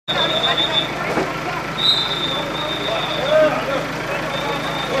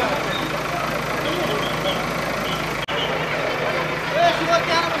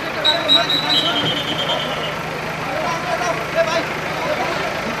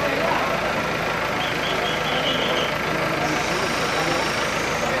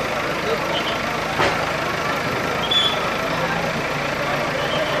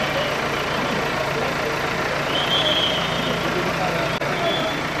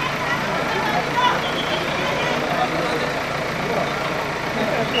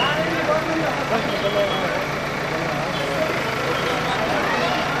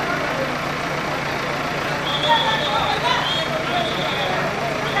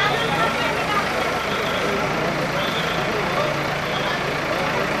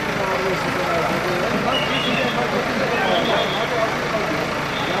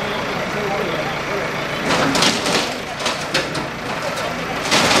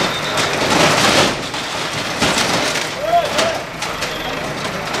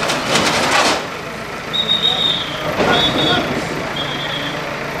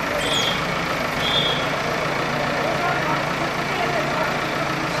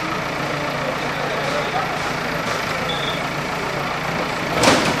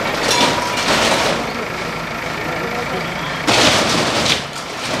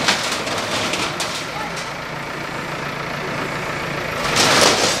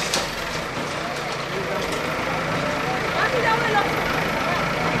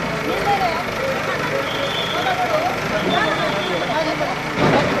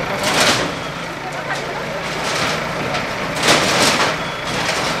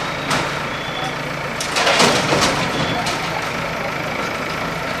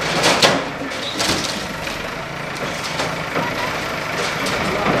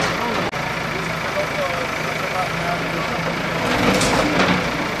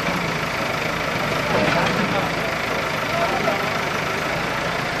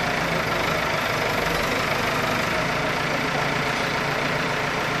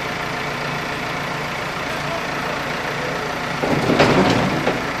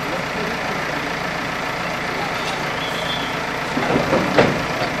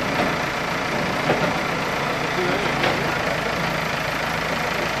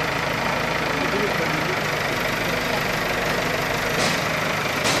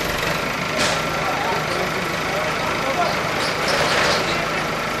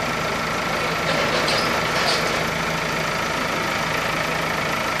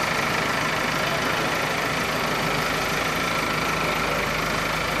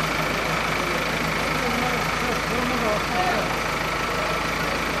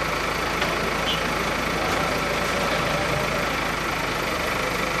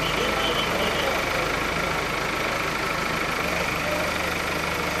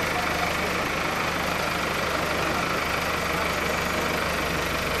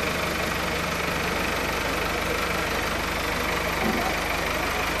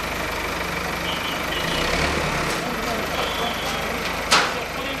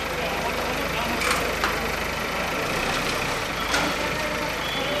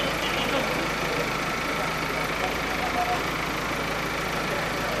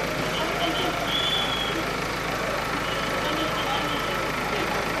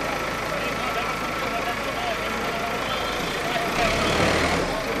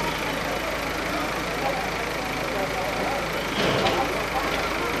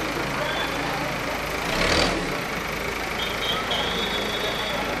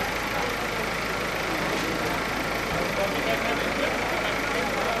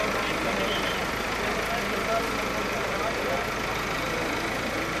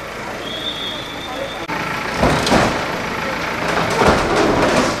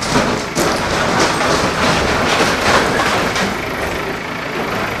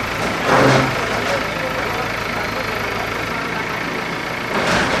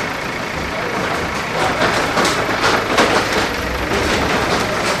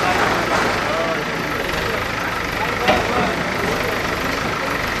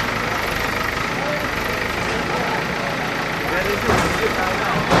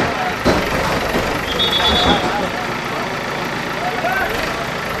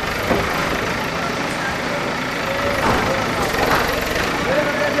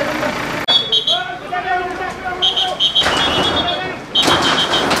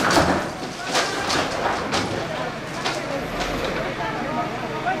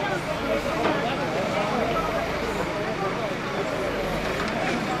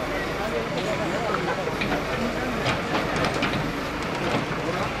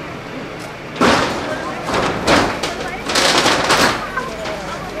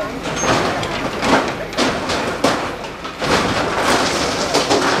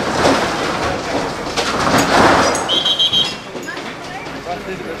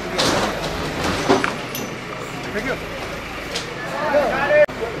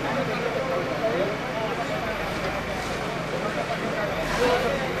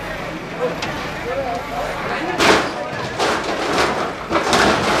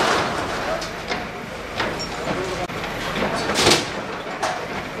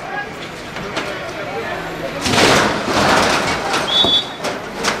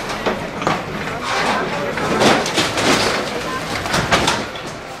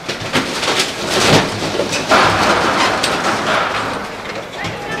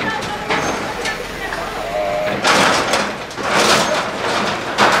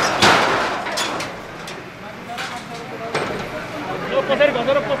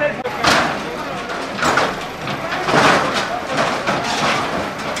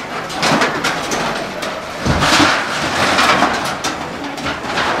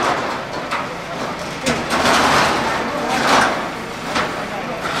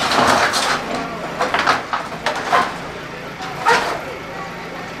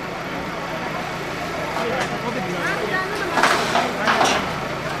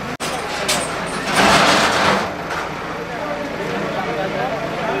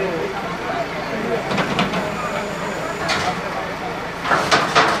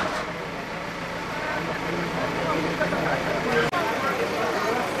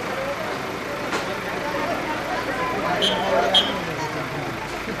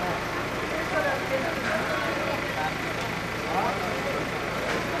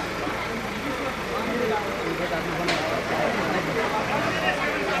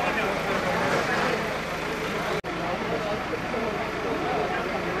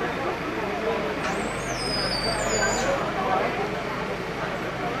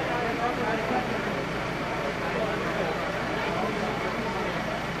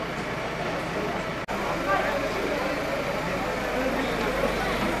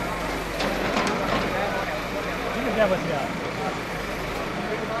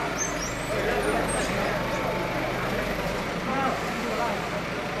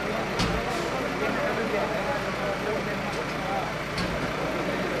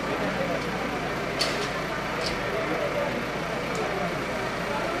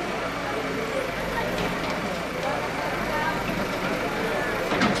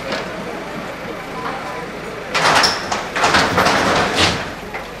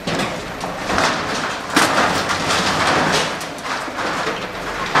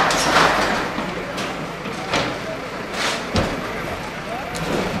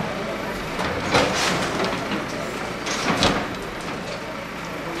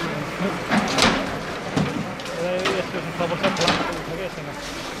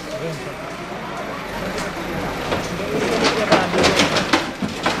Thank you.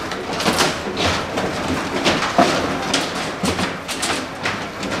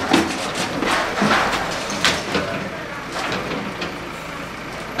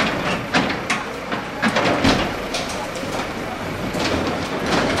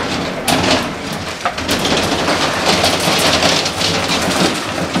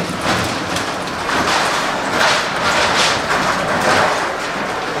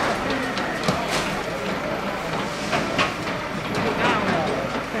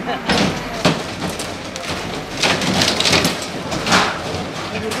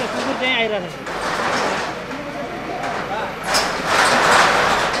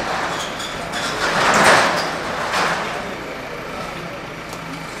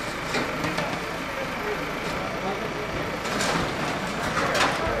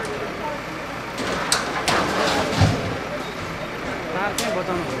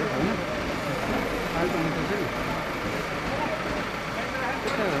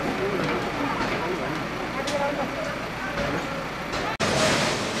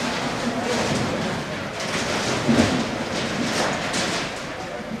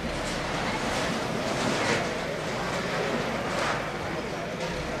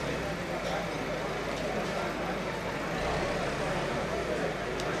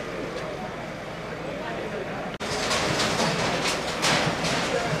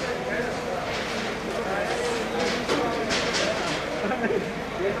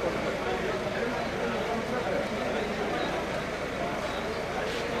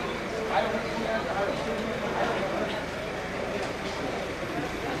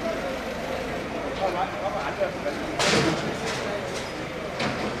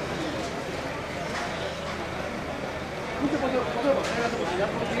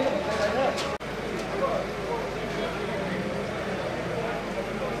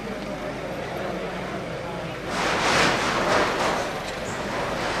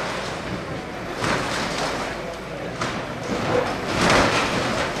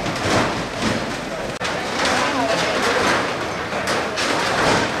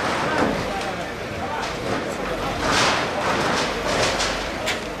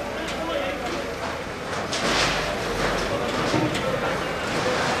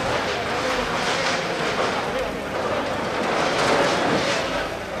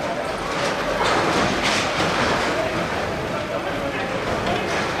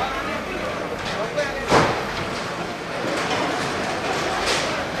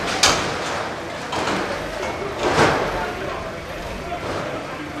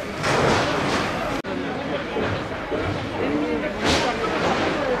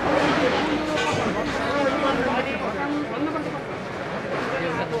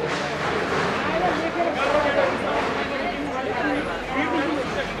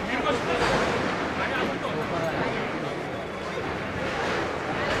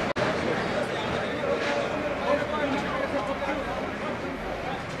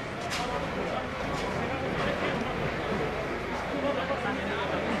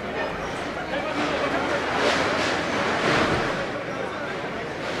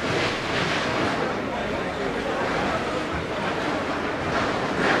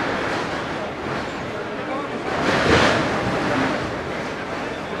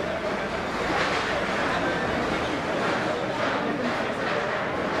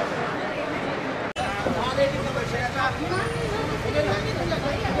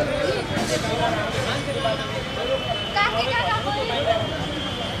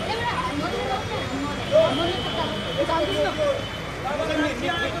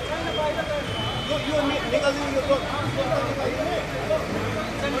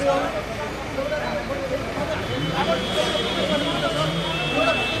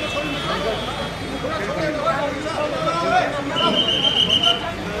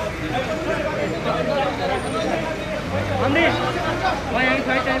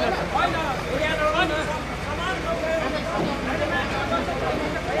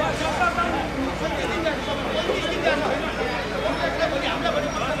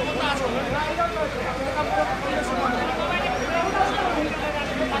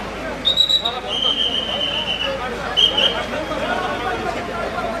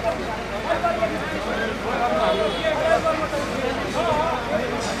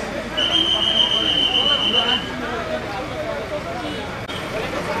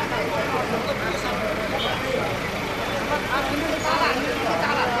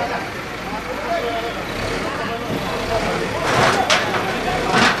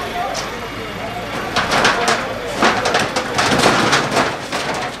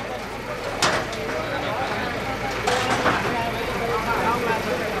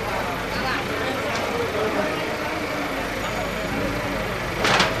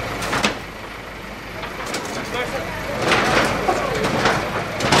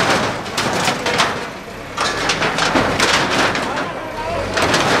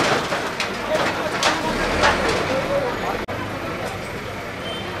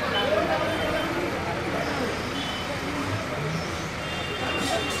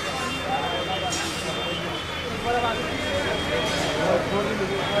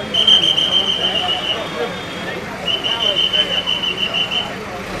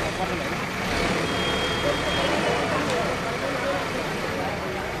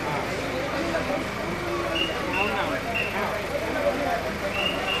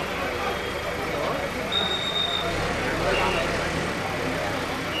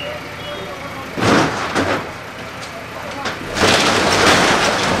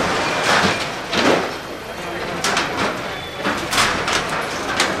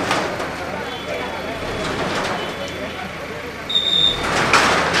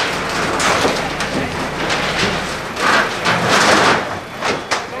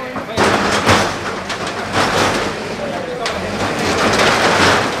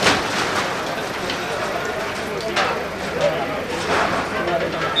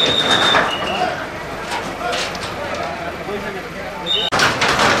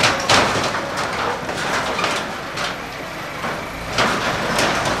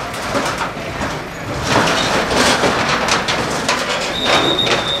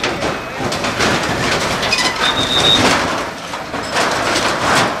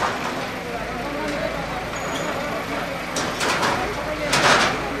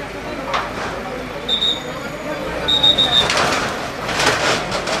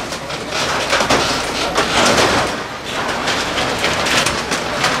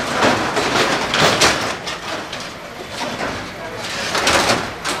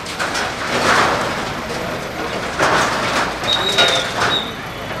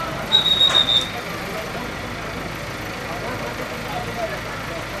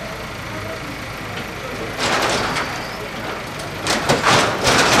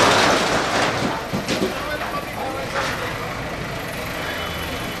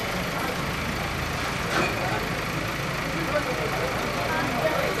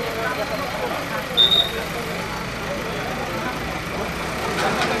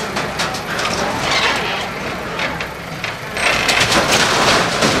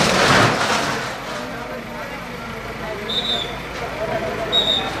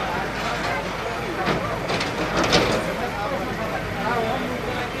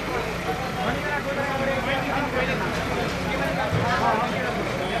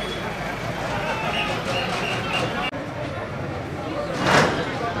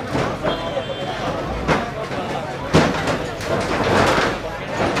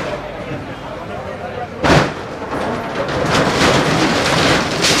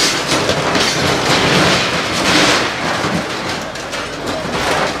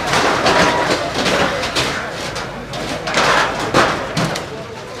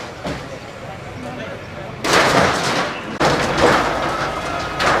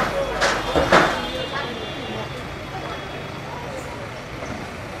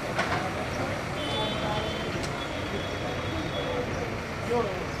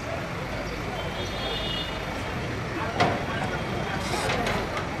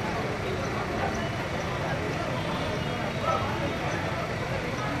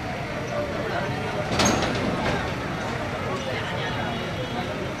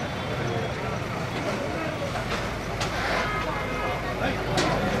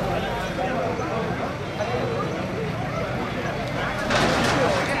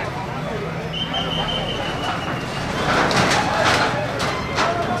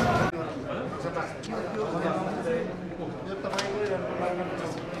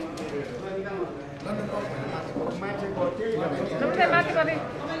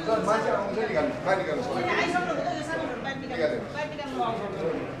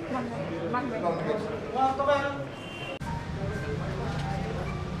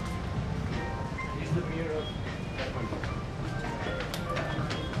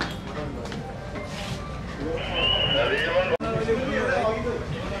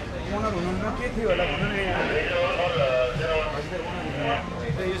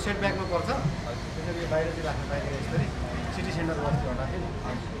 सेटब्याकमा पर्छ त्यसरी बाहिरतिर राख्नु पाइन्छ यसरी सिटी सेन्टर बस्ती हटाएको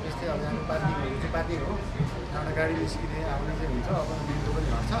त्यस्तै अब यहाँ पार्किङहरू चाहिँ पार्किङ हो एउटा गाडी निस्किने आउने चाहिँ हुन्छ अब बिन्दु पनि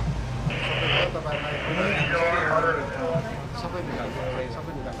हट्छ तपाईँहरूलाई सबै निकाल्छ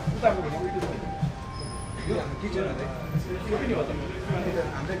सबै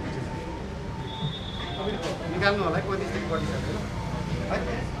हाम्रै किचन निकाल्नु होला कति दिन गरिसक्यो है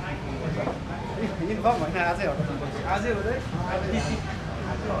इन्फर्म होइन आजै हटाउनुपर्छ आजै हो र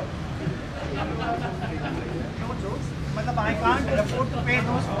मतलब I can't afford to pay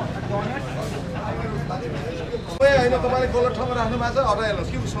those donors. होइन तपाईँले गलत ठाउँमा राख्नु भएको छ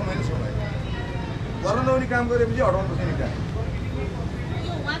हटाइहाल्नुहोस् कि समय समय गर्न नहुने काम गरेपछि हटाउनु पर्छ नि त्यहाँ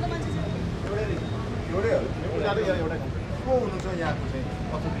एउटा को हुनुहुन्छ यहाँको चाहिँ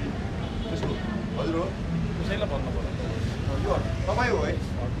अथोरिटी त्यसको हजुर हो त्यसैलाई भन्नु पर्यो यो तपाईँ हो है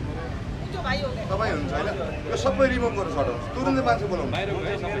तपाईँ हुनुहुन्छ होइन यो सबै रिमुभ गर्नु सटो तुरुन्तै मान्छे बोलाउनु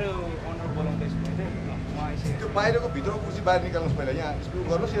त्यो बाहिरको भित्रको कुर्सी बाहिर निकाल्नुहोस् पहिला यहाँ स्क्रू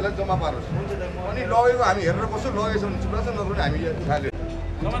गर्नुहोस् यसलाई जम्मा पार्नुहोस् अनि लगेको हामी हेरेर बस्छौँ लगेछ भने चुप्रा छ नत्र हामी उठाल्यो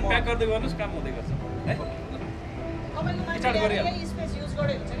सामान प्याक गर्दै गर्नुहोस् काम हुँदै गर्छ है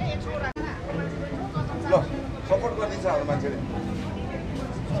ल सपोर्ट गरिदिन्छ हाम्रो मान्छेले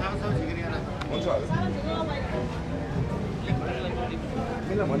हुन्छ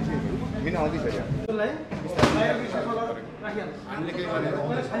किन मान्छे किन आउँदैछ यहाँ हामीले के गरेर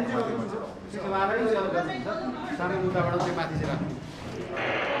सानो मुद्दाबाट चाहिँ माथि चाहिँ राख्नु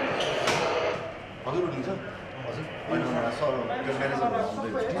हजुर उठिन्छ होइन त्यो म्यानेजर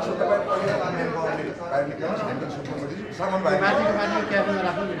सामान माथिको क्याबिनमा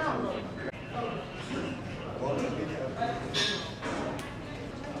राख्नु नि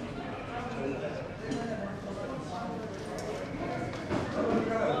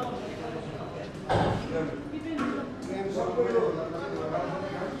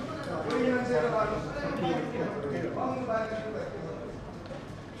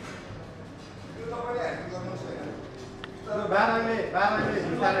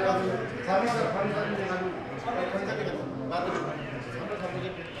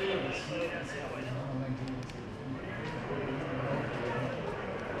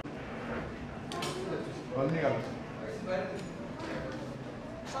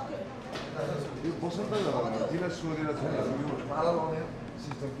यो बसन्त जिल्ला सोधेर छैन यो ताला लाउने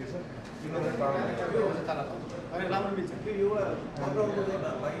सिस्टम के छ किनभने ताला राम्रो मिल्छ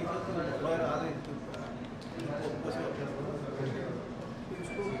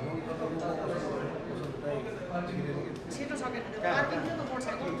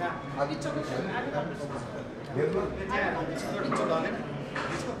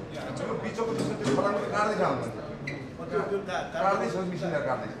बिचको जस्तो त्यो फलानु काट्दैछ काट्दैछ मिसिनहरू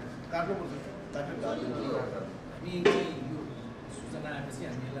काट्दैछ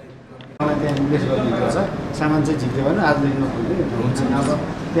मलाई त्यहाँ इन्भेस्ट गरिदिएको छ सामान चाहिँ झिक्यो भने आजदेखि नखोल्ने हुन्छ अब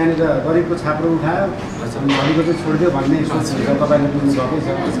त्यहाँनिर गरिबको छाप्रो उठायो घरीको चाहिँ छोडिदियो भन्ने सोच तपाईँले बुझ्नु भएकै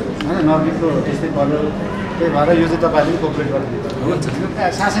छ होइन नर्बिकको त्यस्तै पऱ्यो त्यही भएर यो चाहिँ तपाईँले कोअपरेट गरिदिनु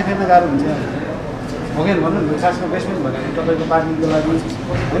सासै फेर्न गाह्रो हुन्छ भोगेन भन्नु नि खासमा बेसमेन्ट भनेको तपाईँको पार्किङको लागि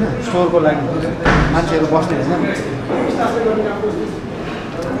होइन स्टोरको लागि मान्छेहरू बस्ने होइन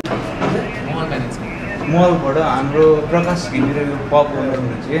मलबाट हाम्रो प्रकाश घिमिरे यो पप ओनर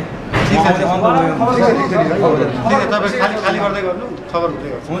हुनुहुन्छ तपाईँ खाली गर्दै गर्नु खबर हुँदै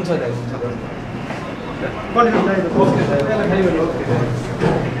गर्छ हुन्छ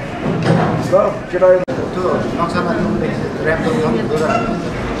त्यो नक्सामा ऱ्याप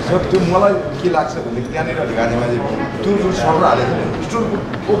गर्नु सर त्यो मलाई के लाग्छ भने त्यहाँनिर गाडीमा त्यो जुन सटर हालेको छ स्टोर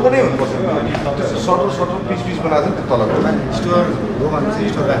ओपनै हुनुपर्छ सटर पिस बनाएको छ नि त्यो तलको स्टोर हो भने चाहिँ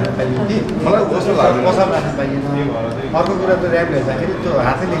स्टोर राख्न पाइयो कि मलाई जस्तो लाग्यो पसल राख्न पाइएन अर्को कुरा त ऱ्याप हेर्दाखेरि त्यो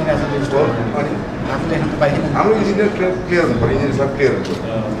हातै लेखिरहेको छ त्यो स्टोर अनि हातले लेख्न पाइएन हाम्रो इन्जिनियर क्लियर हुनु पऱ्यो इन्जिनियर सब क्लियर हुन्छ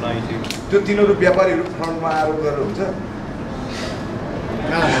त्यो तिनीहरू व्यापारीहरू फ्रन्टमा आएर गरेर हुन्छ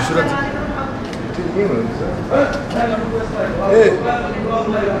सुरक्षित के हुन्छ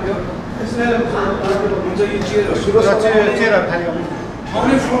चेयरहरू खाली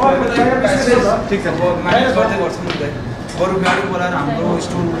ठिक छ म्यानेज गर्दै गर्छौँ नि त बरु गाडी बोलाएर हाम्रो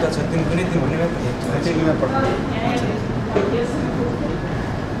स्टोर उता छ दिन पनि दिन भन्ने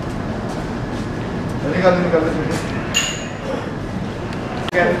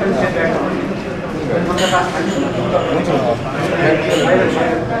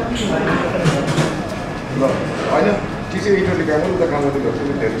होइन ठिक छ इन्टरले काम उता काम गर्दै गर्छ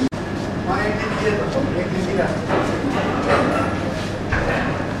नि धेरै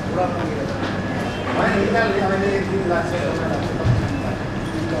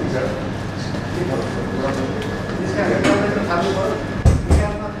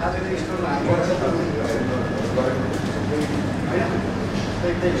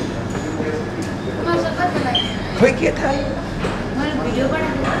खोइ के थाहा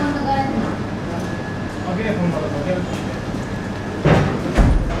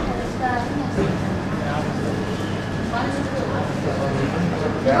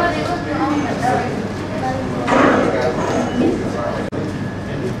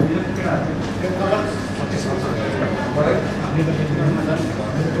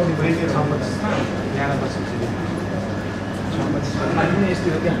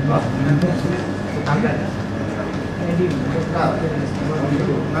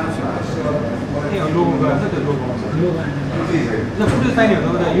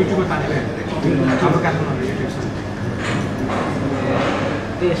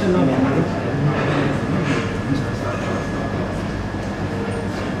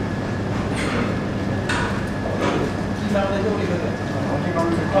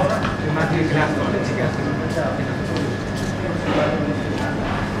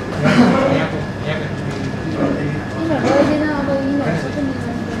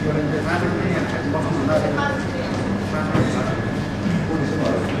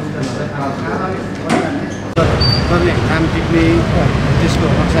गर्ने काम टिप्ने त्यसको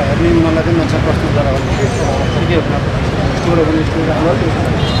नक्सा हेर्ने मलाई चाहिँ नक्सा प्रस्तुत गरेर स्टोर पनि स्टोर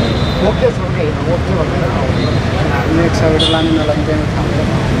ओके ओके हामीले एक सयबाट लाने नलाने त्यहाँ ठाउँ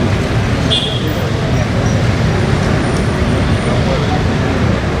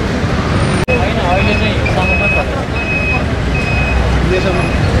होइन अहिले चाहिँ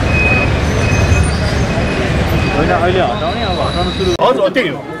होइन अहिले हटाउने अब हटाउनु सुरु हजुर त्यही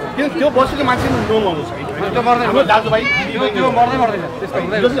हो त्यो बसेको मान्छे नमाउनु छैन त्यो हाम्रो दाजुभाइ त्यो मर्दै मर्दैन त्यस्तो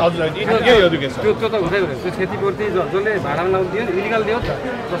हुँदैन हजुर यही एजुकेसन त्यो त हुँदै हुँदैन त्यो क्षतिपूर्ति जसले भाडामा लाउनु दियो नि इलिगल दियो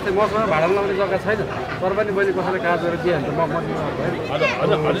जस्तै मसँग भाडामा लाउने जग्गा छैन तर पनि मैले कसैलाई काज गरेर दिएँ भने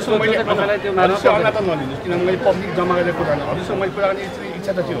त किनभने मैले पब्लिक जम्मा गरेर कुरा गर्ने हजुरसँग मैले कुरा गर्ने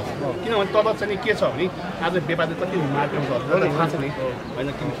इच्छा त थियो किनभने तब चाहिँ के छ भने आज व्यापारले कति मार्केट गर्छ थाहा छ नि होइन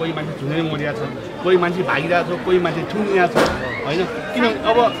किन कोही मान्छे झुनै मरिया छ कोही मान्छे भागिरहेको छ कोही मान्छे ठुङ्गिरहेको छ होइन किनभने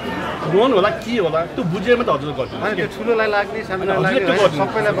अब लोन होला के होला त्यो बुझेर मात्रै हजुर गर्छु त्यो ठुलोलाई लाग्ने सानोलाई लाग्ने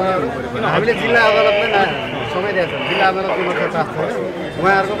सबैलाई हामीले जिल्ला अदालतमै समय दिएको छ जिल्ला अदालतको नक्सा पास छैन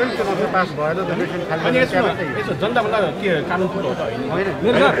उहाँहरूको पनि त्यो नक्सा पास भएर अनि यसो जनताभन्दा के कानुन ठुलो हो त होइन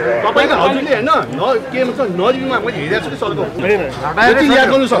तपाईँको हजुरले होइन के भन्छ नजिकमा मैले हेरेको छु कि सरको याद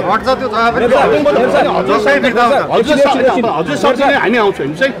गर्नु सर हट्छ त्यो हजुर सक्छ हामी आउँछौँ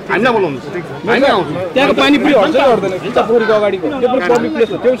हामी चाहिँ हामीलाई बोलाउनु हामी आउँछौँ त्यहाँको पानीपुरी हट्छ गर्दैन पोखरीको अगाडिको त्यो पनि पब्लिक प्लेस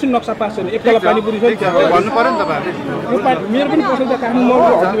हो त्यो पनि नक्सा पास छैन एकतला पानीपुरी छ भन्नु पर्यो नि तपाईँहरूले यो मेरो पनि पसल त काठमाडौँ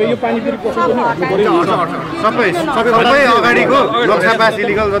हट्नु यो पानीपुरी पसल पनि हट्नु पर्यो सबै अगाडिको नक्सा पास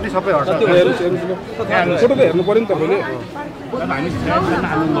इलिगल जति सबै हट्छ फोटो त हेर्नु पर्यो नि तपाईँले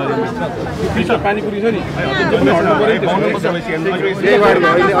पानीपुरी छ नि त्यो पनि हट्नु पर्यो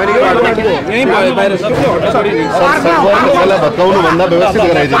यहीँ भयो बाहिर सबै हट्नु पर्यो नि भत्काउनु भन्दा व्यवस्थित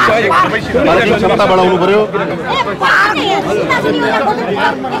गराइदिन्छ पार्किङ क्षमता बढाउनु पर्यो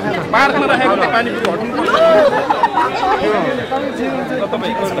पार्कमा राखेको पानीपुरी हट्नु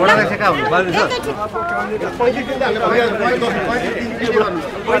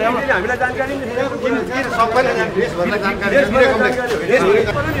हामीलाई जानकारी सबैलाई हामीलाई जानकारी छैन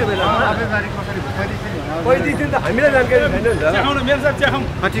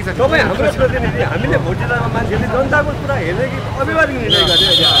तपाईँ हाम्रो प्रतिनिधि हामीले भोट जिल्लामा मान्छेले जनताको कुरा हेर्ने कि अभिभावक निर्णय गर्ने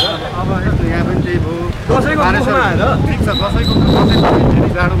अब यहाँ पनि त्यही भयो दसैँको मुखमा आएर ठिक छ दसैँको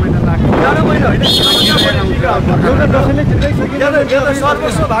जाडो महिना लाग्छ जाडो महिना होइन एउटा दसैँले जित्दै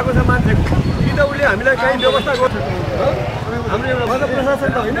सर्वस्व भएको छ मान्छेको कि त उसले हामीलाई काहीँ व्यवस्था गर्छ हाम्रो एउटा प्रशासन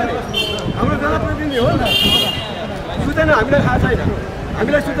त होइन नि हाम्रो जनप्रतिनिधि हो नि त सूचना हामीलाई थाहा छैन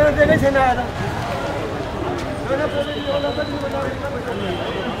हामीलाई सूचना दिएकै छैन आएर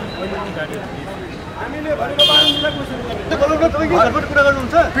हामीले भनेको कुरा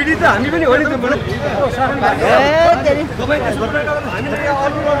गर्नुहुन्छ पीडित त हामी पनि हो नि त्यो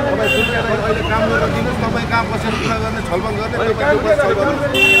काम गरिदिनुहोस् तपाईँ कहाँ बसेर कुरा गर्ने छलफल गर्ने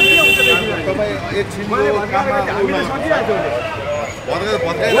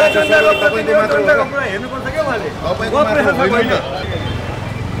हेर्नुपर्छ क्या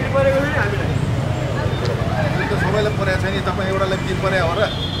सबैलाई परेको छैन तपाईँ एउटालाई दिन परे हो र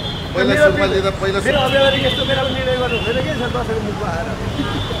पहिला सुरुमा लिँदा पहिला यस्तो बेला निर्णय गर्नु हुँदैन के छ दसैँको मुखमा आएर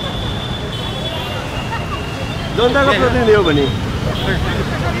जनताको प्रतिनिधि हो भने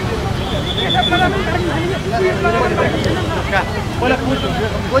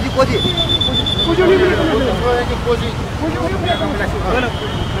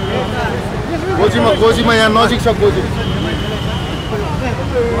गोजीमा यहाँ नजिक छ गोजी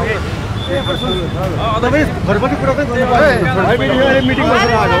तपाईँ घरपट्टि कुरा पनि मिटिङ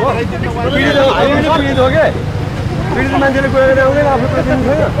बसेर आएको हो पीडित हो कि पीडित मान्छेले कुरा गरेर आउँदैन आफ्नो प्रतिनिधि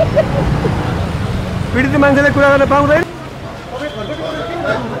छैन पीडित मान्छेले कुरा गर्न पाउँदैन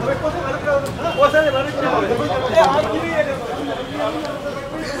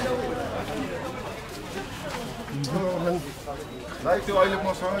त्यो अहिले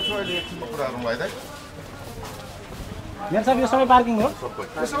मसँग छु अहिले एकछिनमा कुरा गरौँलाई त मेरो साहब यो सबै पार्किङ हो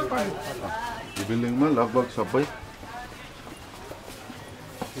यो बिल्डिङमा लगभग सबै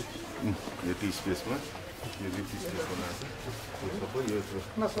यति स्पेसमा यो लिफ्ट स्पेस बनाएको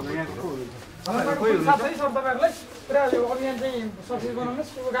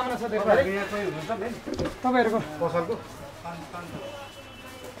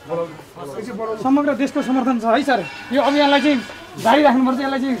समग्र देशको समर्थन छ है सर यो अभियानलाई चाहिँ जारी राख्नुपर्छ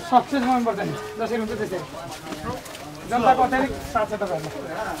यसलाई चाहिँ सक्सेस बनाउनुपर्छ नि जसरी हुन्छ त्यसरी जनताको अत्याधिक साथ छ तपाईहरुमा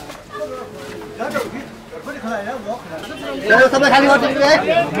सबै खाली गर्दिनु है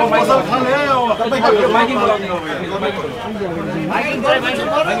म पसल खाने माइकिङ बोलाउने हो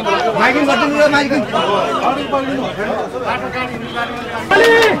माइकिङ गर्दिनु र माइकिङ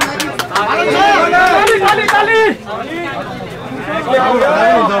खाली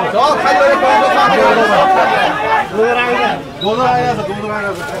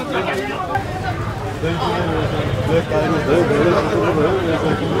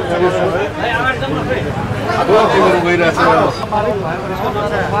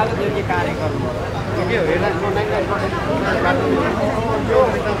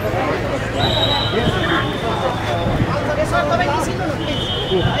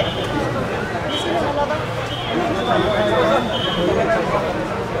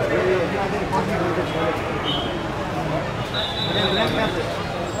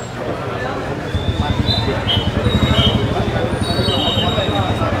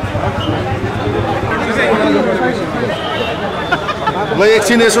ल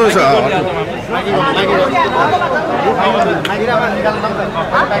एकछिन यसो छ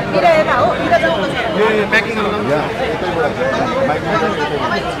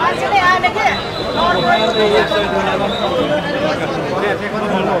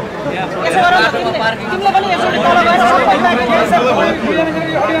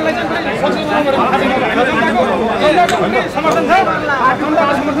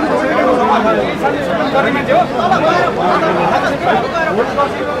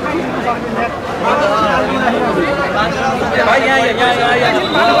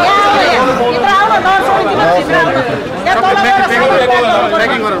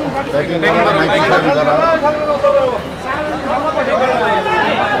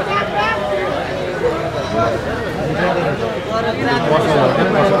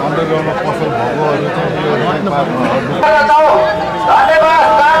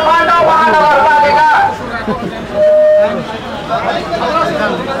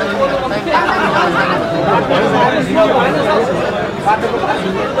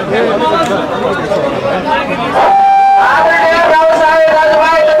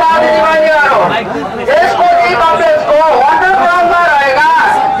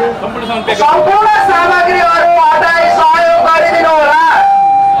सम्पूर्ण सामग्रीहरू हटाई सहयोग गरिदिनु होला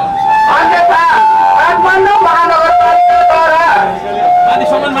अन्यथा काठमाडौँ महानगरपालिकाद्वारा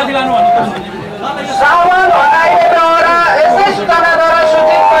सामान हटाइएको र यसै सूचनाद्वारा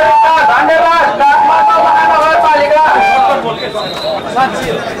सूचित गरिन्छ। धन्यवाद। काठमाडौँ महानगरपालिका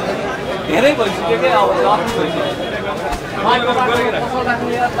धेरै भइसक्यो के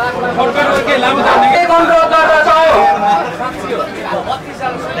अनुरोध गर्दछौँ।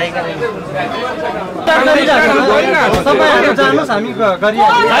 तपाईहरु जानुस् हामी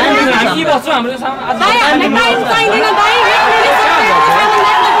गरिहाल्छौँ। के बस्छौँ हाम्रो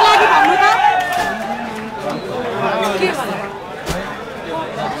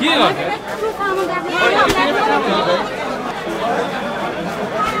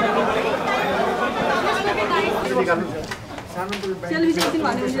टेलिभिजन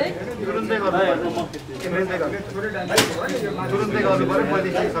भन्नु हुन्छ है तुरुन्तै गर्नु पर्यो मैले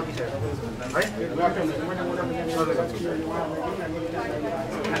सकिसकेँ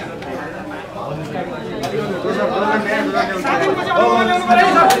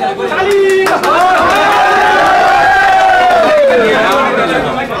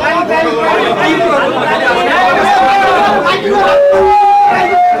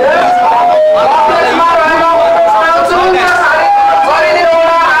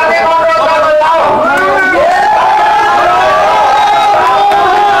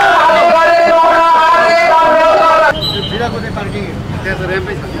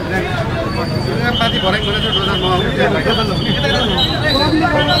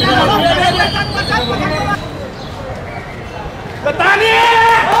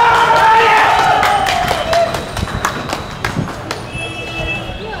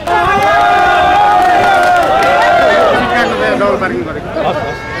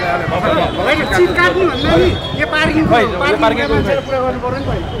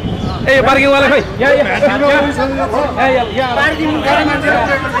पार्किङ वाला खै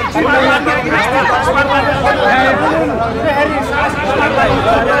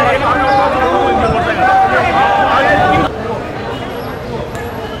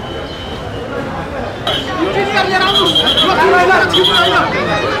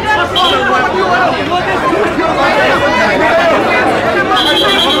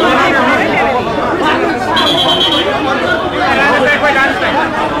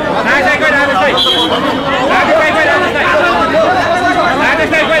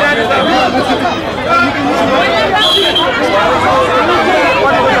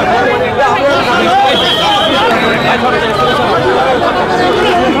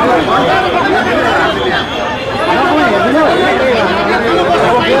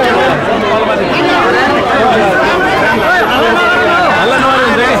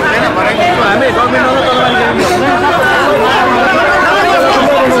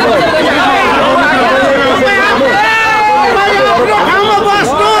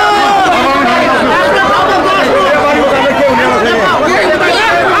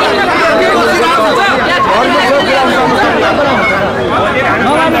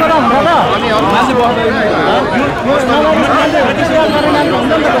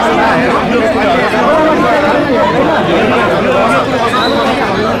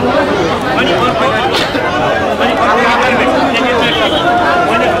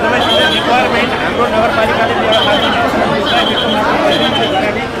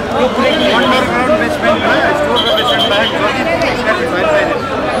अन्डरग्राउन्ड बेसमेन्टमा स्टोरको बेसमेन्ट बाहेक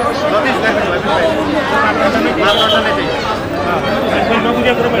जति स्क्वायर फिट भए पनि जति स्क्वायर फिट भए पनि मापदण्ड नै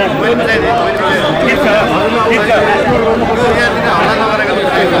चाहिँ हल्ला नगरेको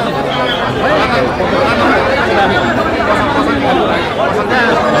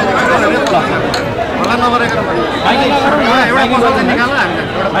एउटा पसल चाहिँ निकाल्नु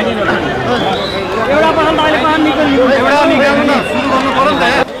एउटा निकाल्नु सुरु गर्नु पर्यो नि त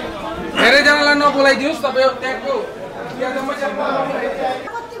धेरैजनालाई नबोलाइदिनुहोस् तपाईँ त्यहाँको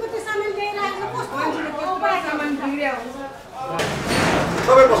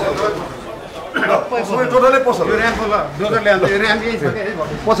टोटलै पसल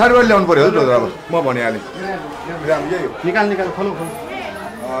पछाडिबाट ल्याउनु पर्यो है डोजर अब म भनिहालेँ ऱ्याम यही हो निकाल खोलो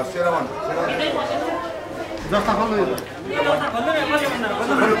सेरावान जस्ता खोल्नु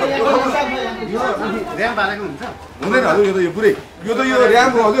ऱ्याम हालेको हुन्छ हुँदैन हजुर यो त यो पुरै यो त यो ऱ्याम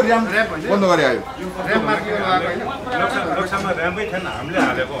हो हजुर ऱ्याम बन्द गरे आयो ऱ्याम मार्किङ लगाएको होइन नक्सामा ऱ्याम्पै थिएन हामीले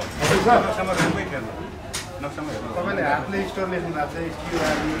हालेको नक्सामा ऱ्याम्पै थिएन नक्सामा हेर्नु तपाईँले हातले स्टोर लेख्नु भएको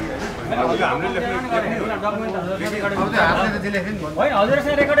छ हामीले हातले त लेख्नु नि होइन हजुर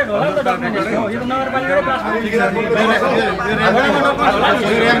यसमा रेकर्डेड होला नि त डकुमेन्ट यो त नगरपालिकाको पासमा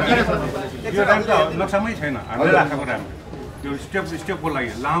यो ऱ्याम त नक्सामै छैन हामीले राखेको ऱ्याम यो स्टेपको लागि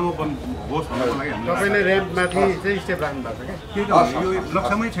लामो होस् भन्नको लागि हामीले तपाईँले ऱ्याम्पमाथि चाहिँ स्टेप राख्नु भएको छ यो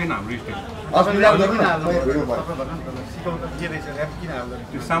नक्सामै छैन हाम्रो स्टेप सिकाउँदा के रहेछ ऱ्याम्प किन हाल्दैन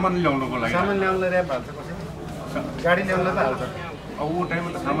त्यो सामान ल्याउनुको लागि सामान ल्याउनलाई ऱ्याम्प हाल्छ कसैले गाडी ल्याउनलाई त हाल्छ अब ऊ टाइममा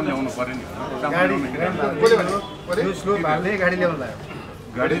त सामान ल्याउनु पऱ्यो नि गाडी स्लो हाल्ने गाडी ल्याउनु लाग्यो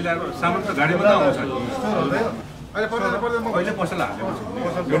गाडी ल्याएर सामान त गाडीमा त आउँछ अहिले पसल हालेको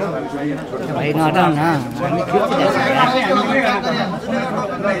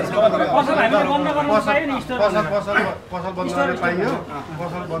पसल बन्द गर्न पाइयो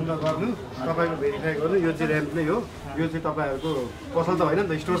पसल बन्द गर्नु तपाईँको भेरिफाई गर्नु यो चाहिँ ऱ्याम्प नै हो यो चाहिँ तपाईँहरूको पसल त होइन नि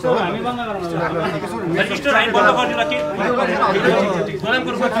त स्टोर त हो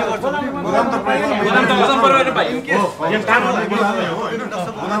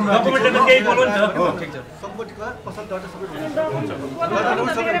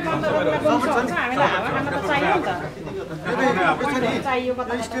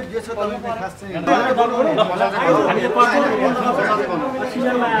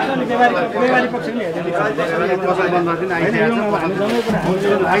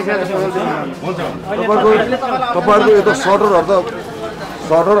तपाईँहरूको यो त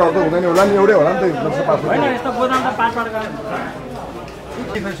सटरहरू त हुँदैन होला नि एउटै होला नि त नक्सा पास होइन यस्तो गोदाम त पाँचबाट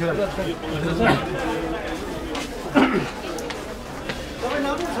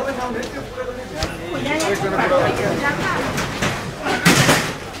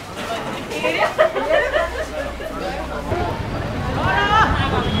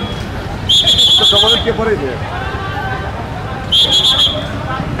तपाईँले के पऱ्यो थियो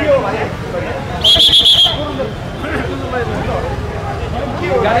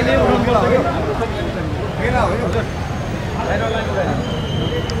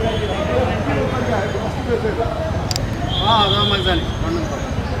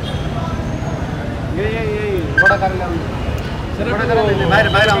बडा कार्यालय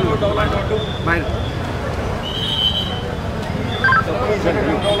बाहिर आउनु बाहिर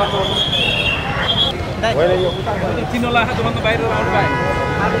तिनीहरूलाई तुरन्त बाहिर आउनु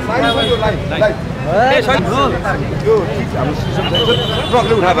पाए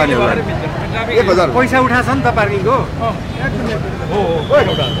ट्रकले उठा पानी होला 1000 पैसा उठाछ नि त पार्किङको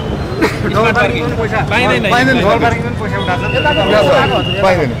पैसा पाइँदैन पार्किङ पनि पैसा उठाछ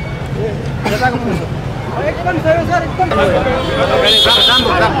पाइँदैन एकदम सर एकदम